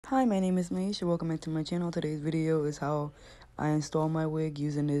Hi, my name is Maisha. Welcome back to my channel. Today's video is how I install my wig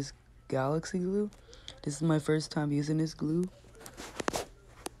using this Galaxi glue. This is my first time using this glue.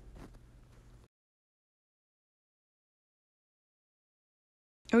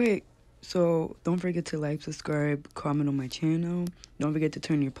 Okay, so don't forget to like, subscribe, comment on my channel. Don't forget to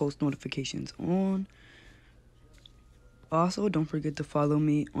turn your post notifications on. Also, don't forget to follow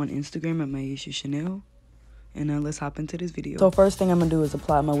me on Instagram at Maisha Chanel. And now let's hop into this video. So first thing I'm gonna do is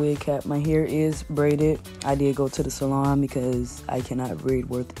apply my wig cap. My hair is braided. I did go to the salon because I cannot braid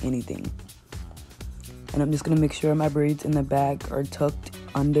worth anything. And I'm just gonna make sure my braids in the back are tucked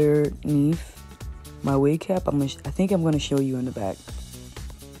underneath my wig cap. I think I'm gonna show you in the back.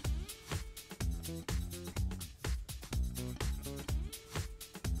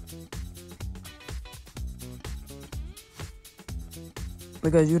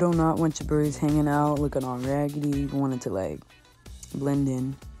 Because you do not want your braids hanging out, looking all raggedy. You want it to like blend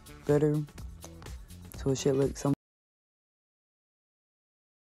in better. So it should look something.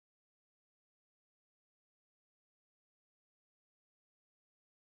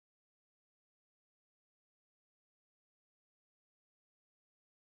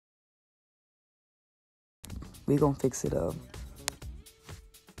 We gonna fix it up.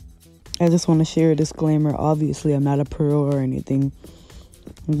 I just want to share a disclaimer. Obviously, I'm not a pro or anything,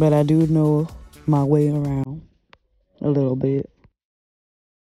 but I do know my way around a little bit.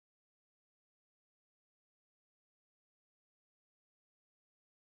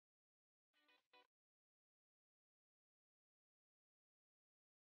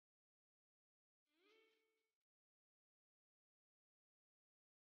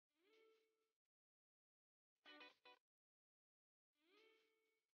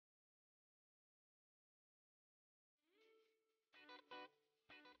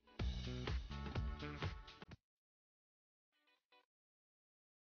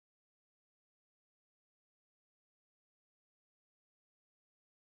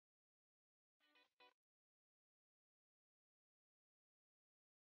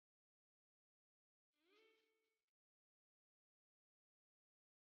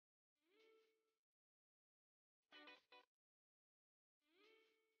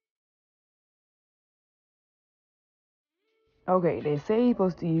 Okay, they say you're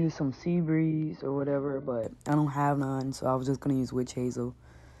supposed to use some sea breeze or whatever, but I don't have none, so I was just gonna use witch hazel.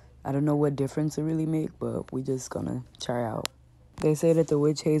 I don't know what difference it really make, but we just gonna try out. They say that the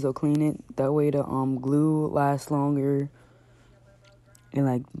witch hazel clean it, that way the glue lasts longer, and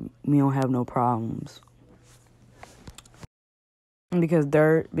like we don't have no problems. Because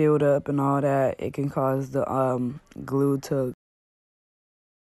dirt build up and all that, it can cause the glue to.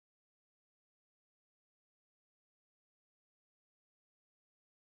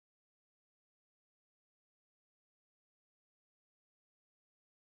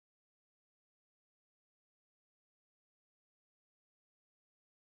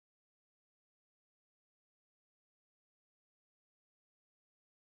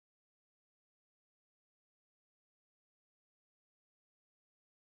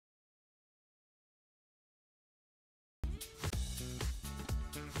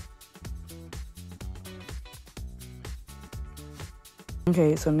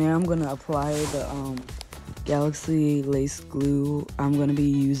 Okay, so now I'm gonna apply the Galaxi lace glue. I'm gonna be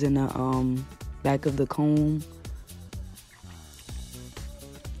using the back of the comb.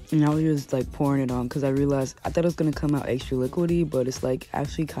 And I was just like pouring it on because I realized I thought it was gonna come out extra liquidy, but it's like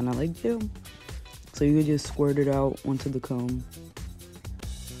actually kind of like gel. So you could just squirt it out onto the comb.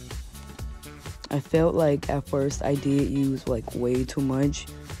 I felt like at first I did use like way too much,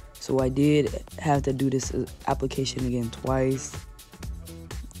 so I did have to do this application again twice.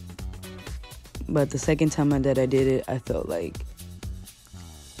 But the second time that I did it, I felt like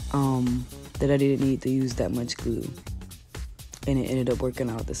that I didn't need to use that much glue, and it ended up working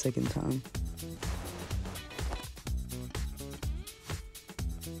out the second time.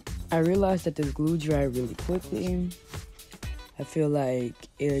 I realized that this glue dried really quickly. I feel like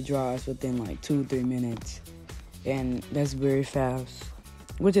it dries within like 2-3 minutes, and that's very fast,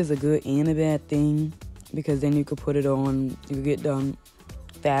 which is a good and a bad thing, because then you could put it on, you could get done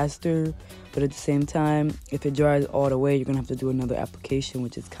faster, but at the same time, if it dries all the way, you're gonna have to do another application,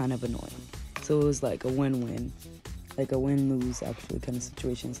 which is kind of annoying. So it was like a win-win, like a win-lose actually kind of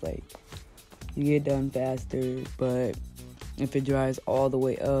situations. Like you get done faster, but if it dries all the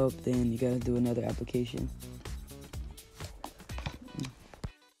way up, then you gotta do another application.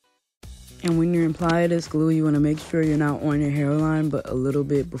 And when you apply this glue, you want to make sure you're not on your hairline, but a little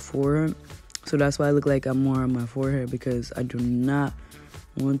bit before. So that's why I look like I'm more on my forehead, because I do not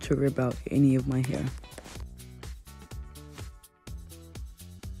want to rip out any of my hair.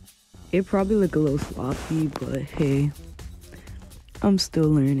 It probably look a little sloppy, but hey, I'm still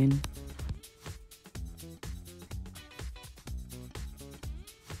learning.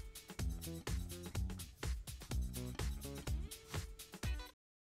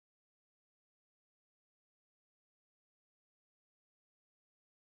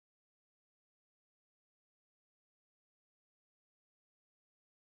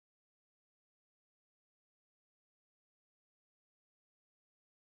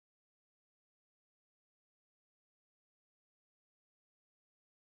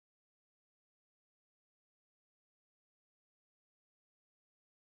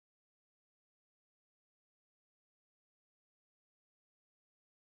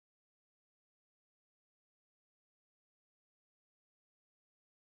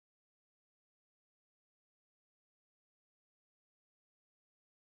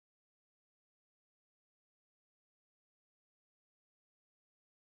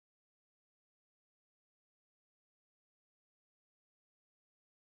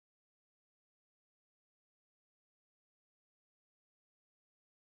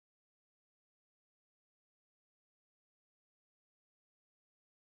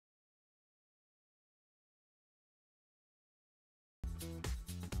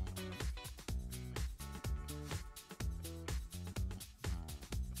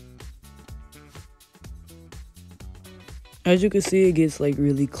 As you can see, it gets like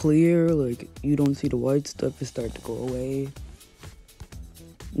really clear. Like you don't see the white stuff, it start to go away.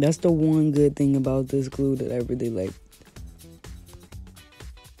 That's the one good thing about this glue that I really like.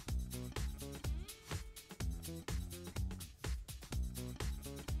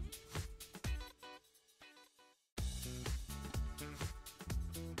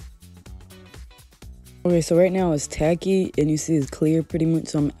 Okay, so right now it's tacky and you see it's clear pretty much,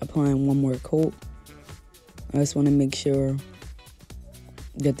 so I'm applying one more coat. I just want to make sure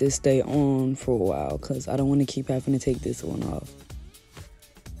that this stay on for a while because I don't want to keep having to take this one off.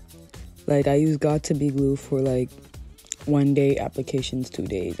 Like I use Got2b glue for like 1 day applications, 2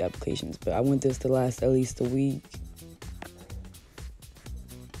 days applications, but I want this to last at least a week.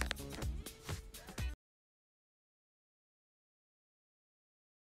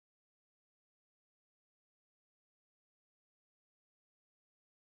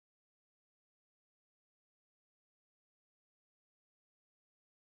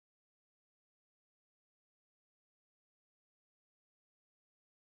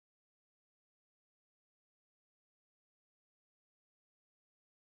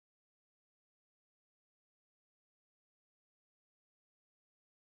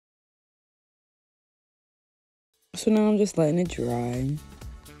 So now I'm just letting it dry.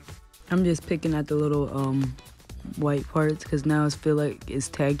 I'm just picking at the little white parts because now I feel like it's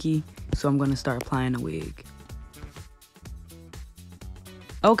tacky, so I'm gonna start applying a wig.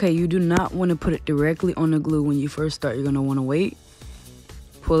 Okay, you do not want to put it directly on the glue when you first start. You're gonna want to wait,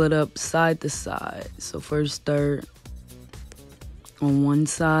 pull it up side to side. So first start on one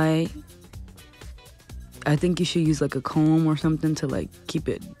side. I think you should use like a comb or something to like keep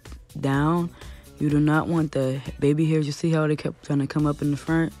it down. You do not want the baby hairs. You see how they kept trying to come up in the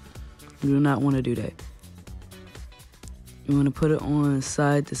front? You do not want to do that. You want to put it on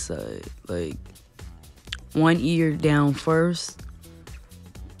side to side, like one ear down first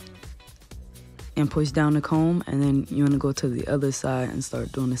and push down the comb, and then you want to go to the other side and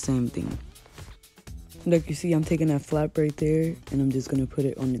start doing the same thing. Like you see, I'm taking that flap right there and I'm just going to put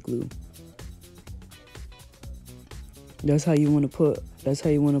it on the glue. That's how you want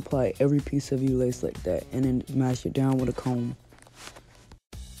to apply every piece of your lace like that, and then mash it down with a comb.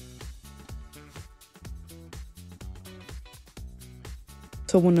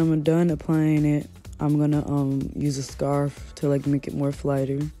 So when I'm done applying it, I'm gonna use a scarf to like make it more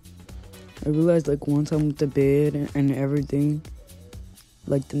flatter. I realized like once I went to bed and everything,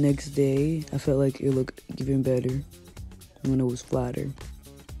 like the next day, I felt like it looked even better when it was flatter.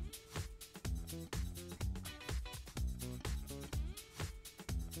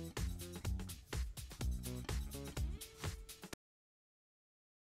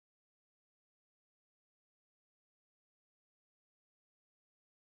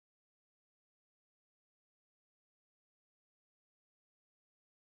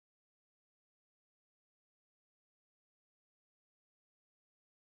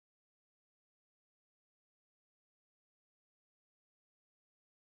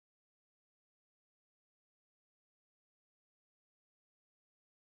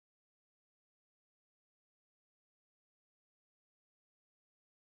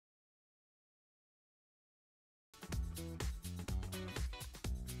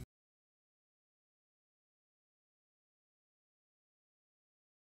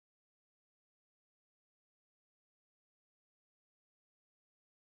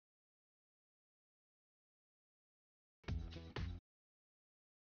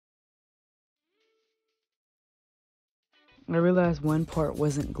 I realized one part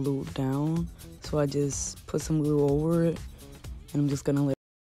wasn't glued down, so I just put some glue over it, and I'm just gonna let.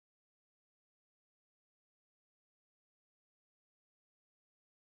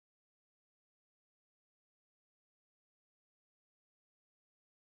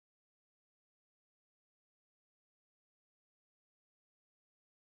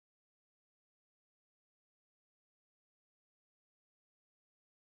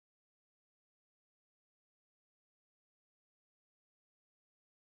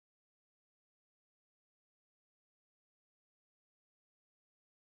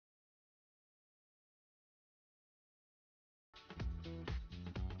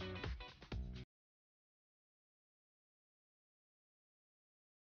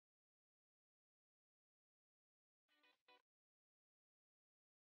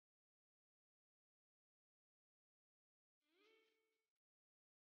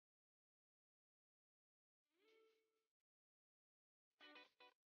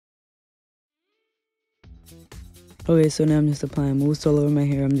 Okay, so now I'm just applying mousse all over my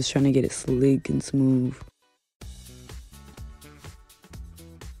hair. I'm just trying to get it sleek and smooth.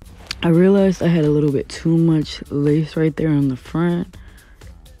 I realized I had a little bit too much lace right there on the front.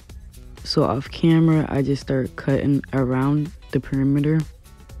 So off camera, I just started cutting around the perimeter.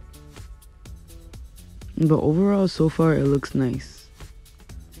 But overall, so far, it looks nice.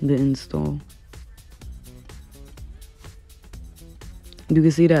 The install. You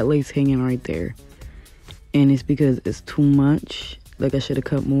can see that lace hanging right there. And it's because it's too much. Like I should have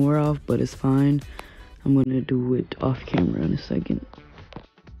cut more off, but it's fine. I'm gonna do it off camera in a second.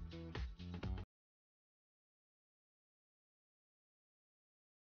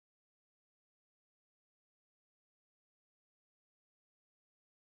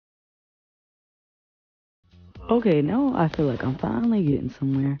 Okay, now I feel like I'm finally getting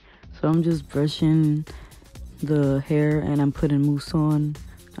somewhere. So I'm just brushing the hair and I'm putting mousse on.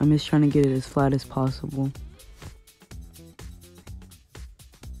 I'm just trying to get it as flat as possible.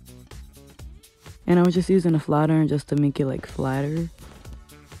 And I was just using a flat iron just to make it like flatter.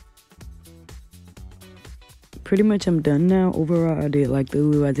 Pretty much I'm done now. Overall, I did like the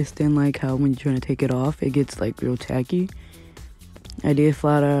glue. I just didn't like how when you're trying to take it off, it gets like real tacky. I did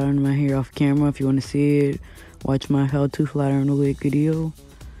flat iron my hair off camera. If you want to see it, watch my how to flat iron a wig video.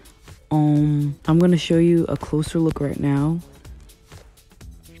 I'm gonna show you a closer look right now.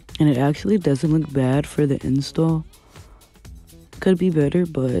 And it actually doesn't look bad for the install. Could be better,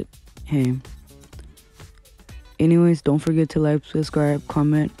 but hey. Anyways, don't forget to like, subscribe,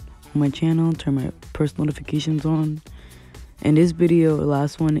 comment on my channel, turn my post notifications on. And this video, the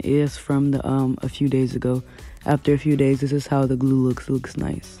last one, is from the a few days ago. After a few days, this is how the glue looks. It looks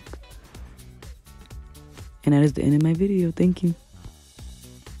nice. And that is the end of my video. Thank you.